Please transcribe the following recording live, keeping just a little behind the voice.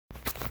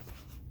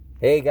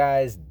Hey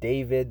guys,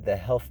 David, the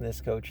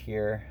Healthness Coach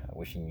here.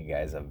 Wishing you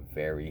guys a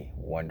very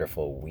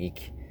wonderful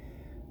week.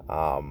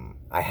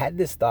 I had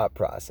this thought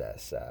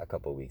process a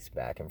couple of weeks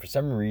back, and for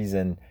some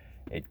reason,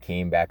 it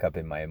came back up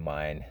in my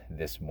mind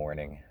this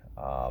morning.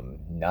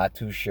 Not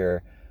too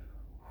sure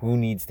who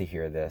needs to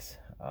hear this.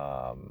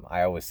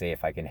 I always say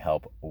if I can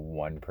help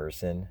one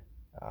person,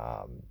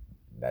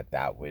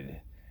 that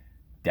would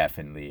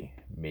definitely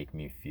make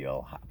me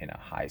feel in a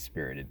high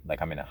spirited,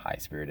 like I'm in a high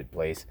spirited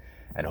place,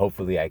 and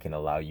hopefully I can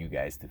allow you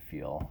guys to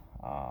feel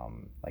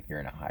like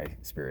you're in a high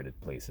spirited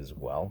place as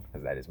well,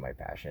 because that is my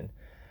passion.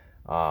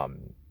 um,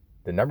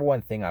 the number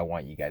one thing I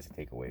want you guys to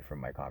take away from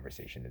my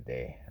conversation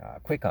today,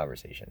 quick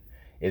conversation,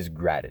 is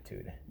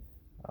gratitude.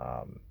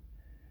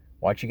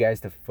 Want you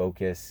guys to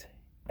focus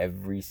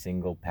every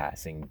single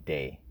passing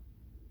day,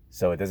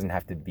 so it doesn't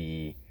have to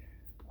be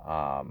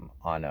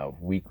on a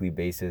weekly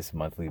basis,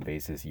 monthly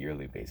basis,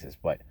 yearly basis,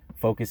 but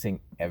focusing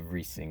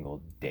every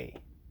single day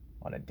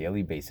on a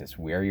daily basis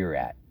where you're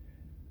at.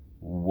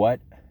 What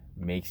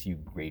makes you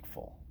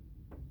grateful?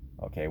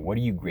 Okay, what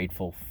are you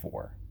grateful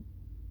for?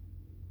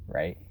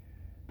 Right?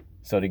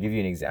 So to give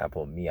you an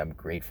example, me, I'm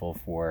grateful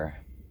for,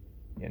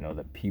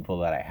 the people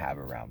that I have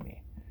around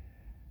me.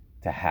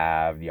 To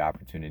have the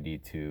opportunity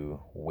to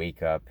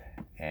wake up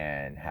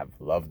and have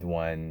loved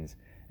ones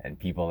and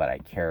people that I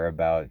care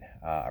about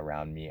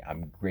around me.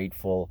 I'm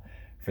grateful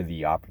for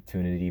the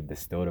opportunity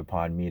bestowed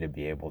upon me to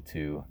be able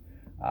to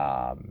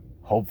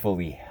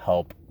hopefully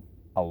help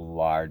a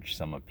large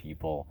sum of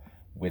people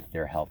with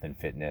their health and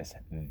fitness.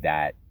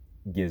 That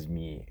makes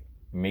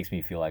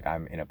me feel like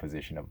I'm in a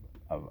position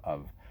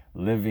of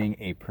living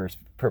a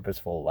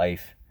purposeful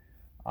life.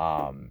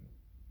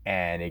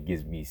 And it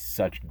gives me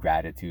such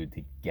gratitude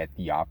to get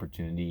the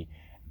opportunity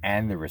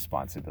and the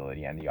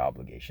responsibility and the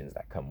obligations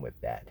that come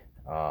with that.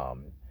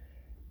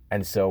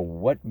 And so,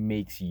 what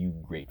makes you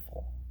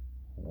grateful?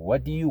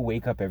 What do you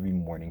wake up every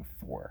morning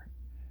for?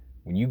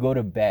 When you go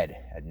to bed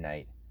at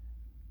night,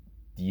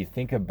 do you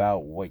think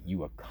about what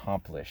you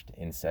accomplished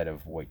instead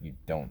of what you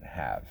don't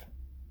have?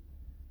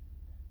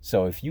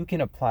 So, if you can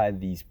apply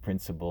this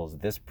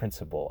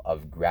principle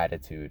of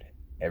gratitude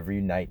every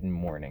night and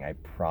morning, I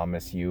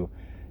promise you,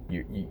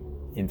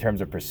 in terms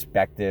of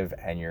perspective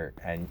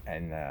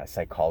and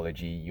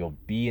psychology, you'll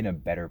be in a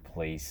better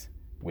place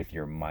with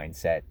your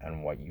mindset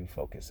and what you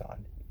focus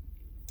on.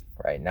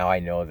 Right now, I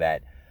know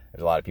that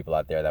there's a lot of people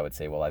out there that would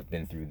say, well, I've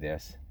been through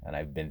this and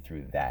I've been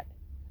through that.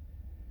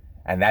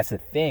 And that's the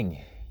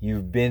thing.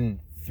 You've been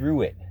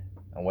through it.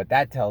 And what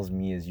that tells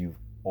me is you've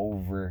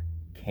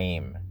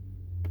overcame.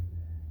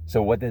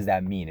 So what does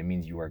that mean? It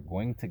means you are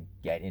going to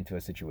get into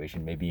a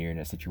situation. Maybe you're in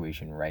a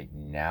situation right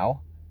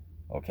now.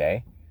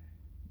 Okay.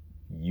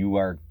 You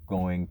are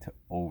going to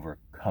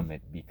overcome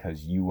it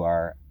because you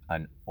are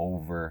an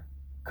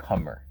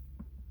overcomer.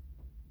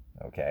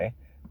 Okay.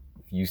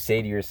 You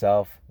say to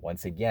yourself,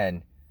 once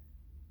again,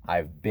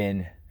 I've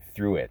been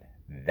through it.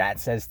 That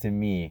says to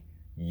me,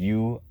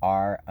 you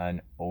are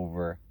an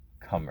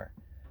overcomer.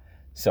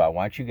 So I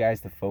want you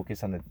guys to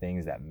focus on the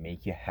things that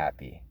make you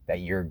happy, that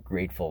you're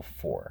grateful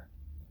for.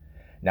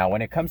 Now,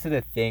 when it comes to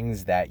the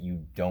things that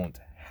you don't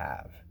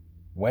have,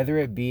 whether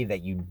it be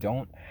that you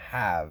don't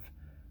have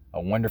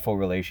a wonderful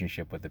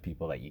relationship with the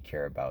people that you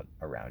care about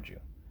around you,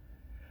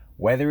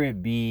 whether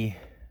it be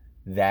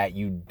that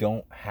you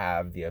don't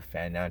have the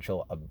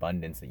financial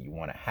abundance that you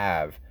want to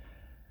have,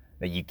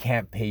 that you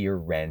can't pay your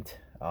rent,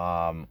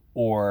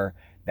 or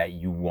that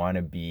you want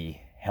to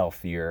be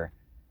healthier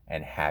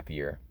and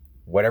happier,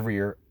 whatever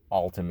your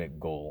ultimate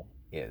goal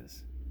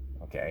is,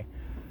 okay?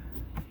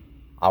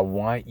 I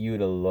want you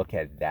to look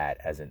at that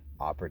as an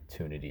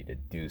opportunity to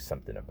do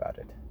something about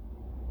it.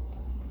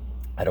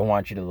 I don't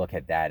want you to look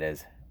at that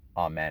as,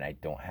 oh man, I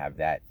don't have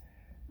that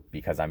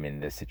because I'm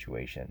in this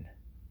situation.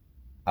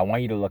 I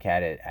want you to look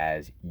at it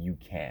as you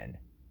can.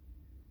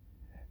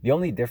 The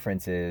only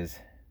difference is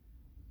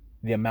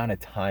the amount of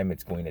time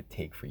it's going to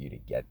take for you to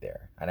get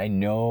there. And I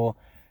know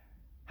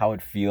how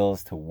it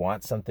feels to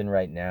want something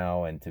right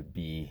now and to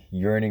be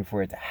yearning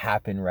for it to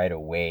happen right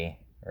away,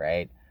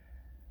 right?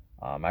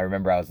 I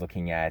remember I was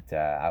looking at,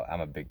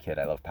 I'm a big kid,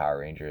 I love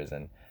Power Rangers,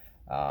 and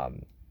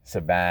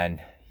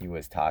Saban, he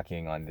was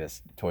talking on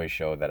this toy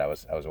show that I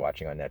was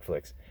watching on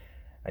Netflix,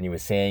 and he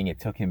was saying it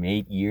took him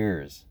 8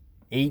 years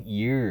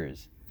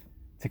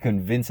to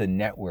convince a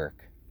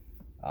network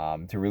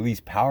to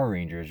release Power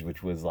Rangers,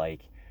 which was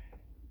like,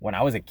 when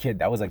I was a kid,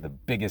 that was like the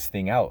biggest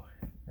thing out,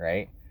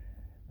 right?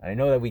 And I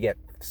know that we get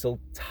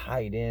so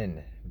tied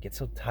into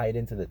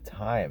the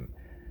time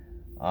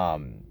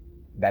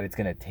that it's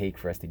gonna take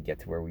for us to get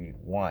to where we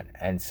want.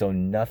 And so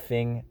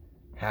nothing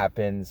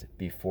happens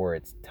before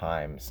its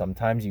time.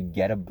 Sometimes you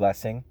get a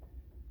blessing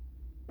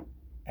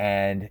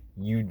and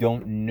you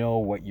don't know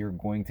what you're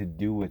going to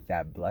do with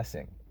that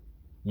blessing.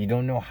 You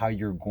don't know how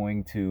you're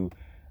going to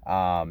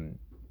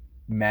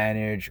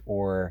manage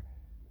or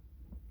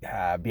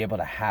be able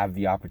to have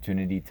the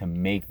opportunity to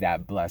make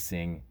that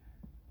blessing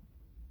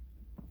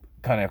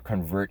kind of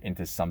convert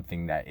into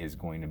something that is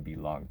going to be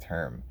long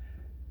term.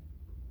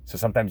 So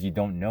sometimes you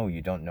don't know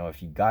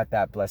if you got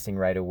that blessing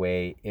right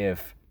away,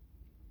 if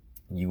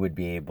you would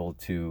be able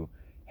to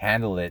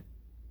handle it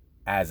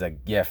as a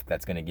gift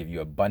that's going to give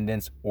you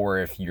abundance, or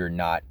if you're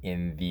not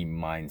in the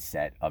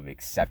mindset of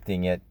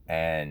accepting it,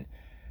 and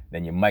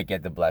then you might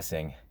get the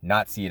blessing,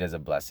 not see it as a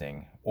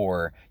blessing,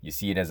 or you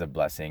see it as a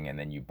blessing and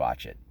then you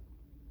botch it,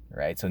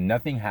 right? So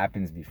nothing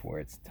happens before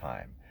its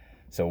time.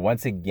 So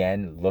once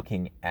again,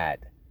 looking at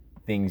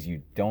things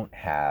you don't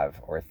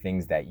have or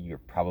things that you're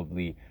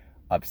probably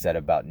upset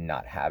about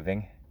not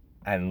having,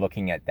 and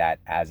looking at that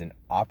as an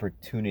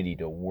opportunity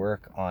to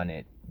work on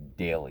it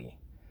daily.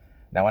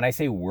 Now, when I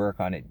say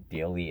work on it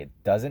daily, it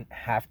doesn't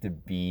have to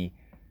be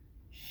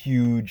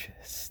huge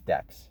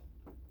steps.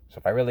 So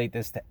if I relate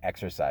this to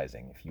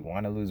exercising, if you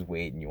want to lose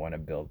weight and you want to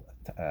build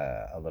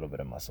a little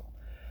bit of muscle,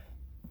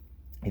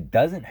 it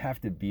doesn't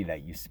have to be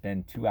that you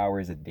spend 2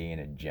 hours a day in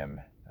a gym.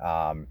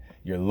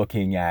 You're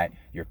looking at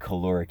your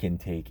caloric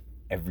intake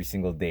every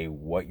single day,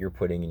 what you're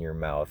putting in your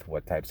mouth,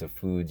 what types of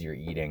foods you're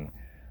eating,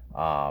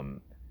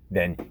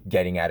 then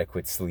getting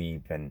adequate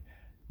sleep, and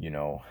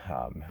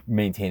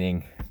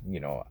maintaining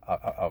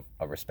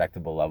a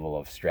respectable level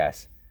of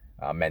stress,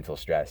 mental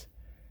stress.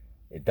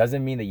 It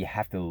doesn't mean that you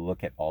have to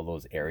look at all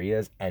those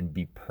areas and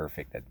be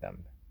perfect at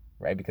them,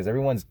 right? Because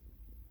everyone's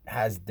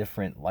has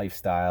different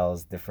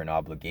lifestyles, different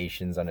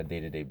obligations on a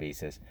day-to-day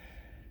basis.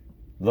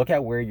 Look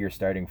at where you're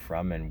starting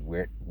from and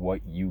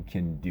what you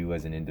can do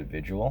as an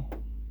individual,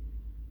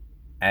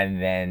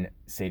 and then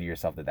say to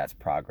yourself that that's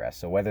progress.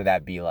 So whether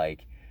that be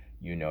like,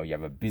 you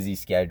have a busy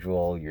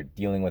schedule, you're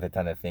dealing with a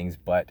ton of things,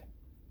 but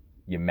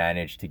you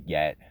manage to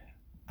get,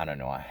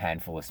 a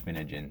handful of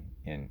spinach in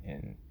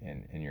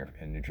your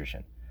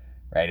nutrition,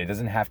 right? It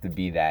doesn't have to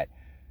be that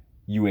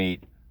you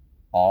ate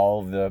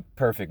all the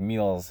perfect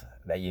meals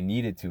that you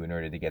needed to in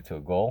order to get to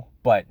a goal,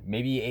 but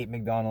maybe you ate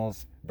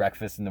McDonald's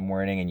breakfast in the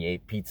morning and you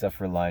ate pizza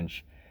for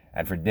lunch,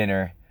 and for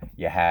dinner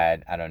you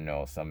had,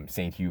 some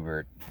St.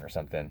 Hubert or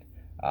something,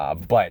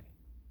 but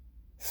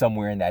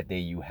somewhere in that day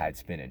you had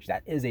spinach.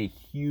 That is a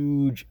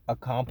huge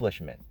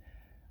accomplishment.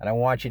 And I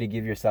want you to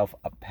give yourself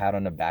a pat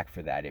on the back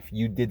for that. If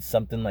you did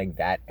something like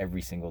that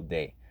every single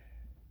day,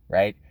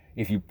 right?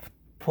 If you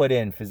put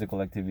in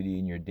physical activity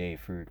in your day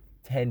for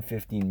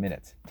 10-15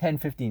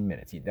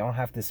 minutes, you don't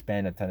have to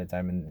spend a ton of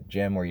time in the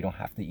gym, or you don't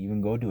have to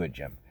even go to a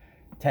gym.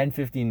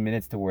 10-15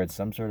 minutes towards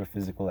some sort of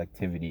physical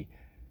activity,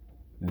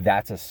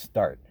 that's a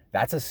start.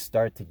 That's a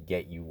start to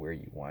get you where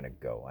you want to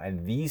go.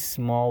 And these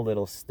small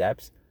little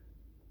steps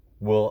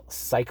will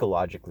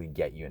psychologically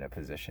get you in a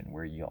position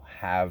where you'll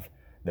have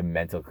the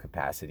mental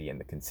capacity and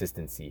the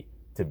consistency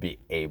to be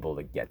able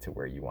to get to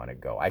where you want to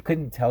go. I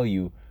couldn't tell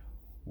you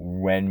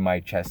when my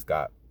chest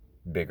got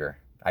bigger.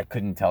 I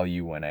couldn't tell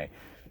you when I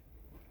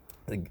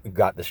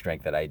got the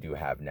strength that I do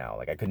have now.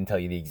 Like, I couldn't tell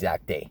you the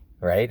exact day,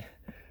 right?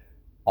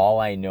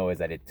 All I know is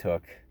that it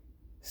took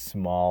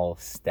small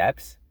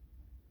steps,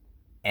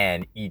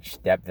 and each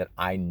step that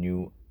I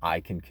knew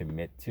I can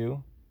commit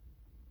to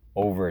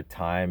over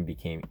time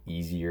became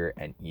easier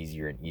and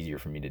easier and easier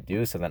for me to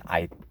do. So then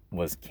I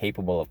was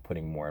capable of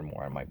putting more and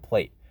more on my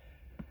plate.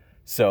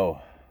 So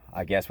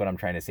I guess what I'm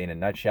trying to say in a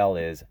nutshell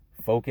is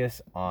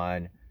focus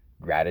on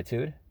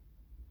gratitude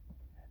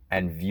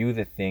and view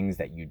the things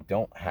that you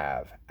don't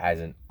have as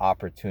an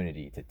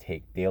opportunity to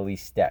take daily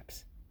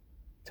steps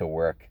to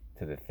work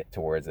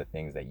towards the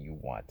things that you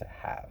want to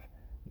have,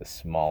 the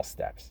small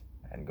steps.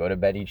 And go to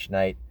bed each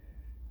night,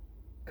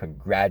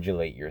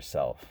 congratulate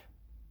yourself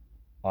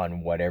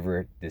on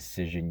whatever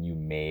decision you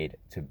made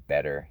to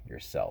better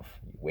yourself.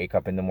 You wake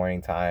up in the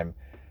morning time,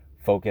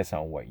 focus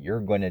on what you're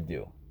going to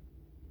do.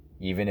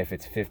 Even if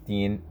it's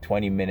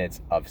 15-20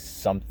 minutes of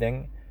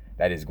something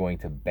that is going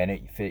to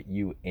benefit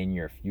you in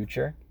your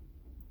future,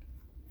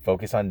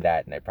 focus on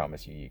that, and I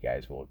promise you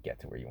guys will get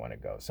to where you want to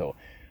go. So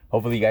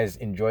hopefully you guys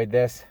enjoyed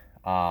this.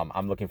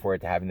 I'm looking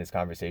forward to having this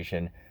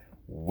conversation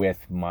with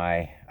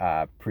my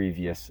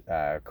previous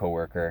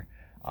coworker.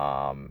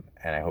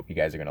 And I hope you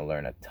guys are going to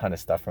learn a ton of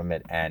stuff from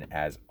it. And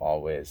as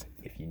always,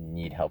 if you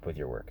need help with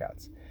your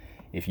workouts,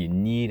 if you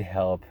need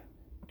help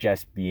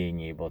just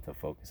being able to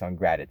focus on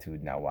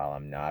gratitude. Now, while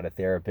I'm not a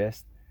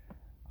therapist,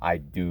 I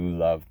do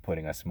love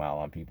putting a smile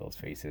on people's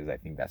faces. I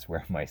think that's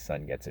where my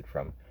son gets it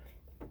from.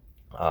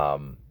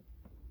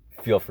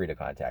 Feel free to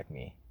contact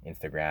me.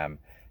 Instagram,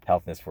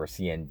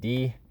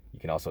 healthness4cnd. You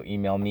can also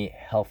email me,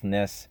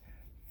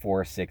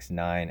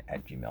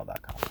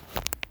 healthness469@gmail.com.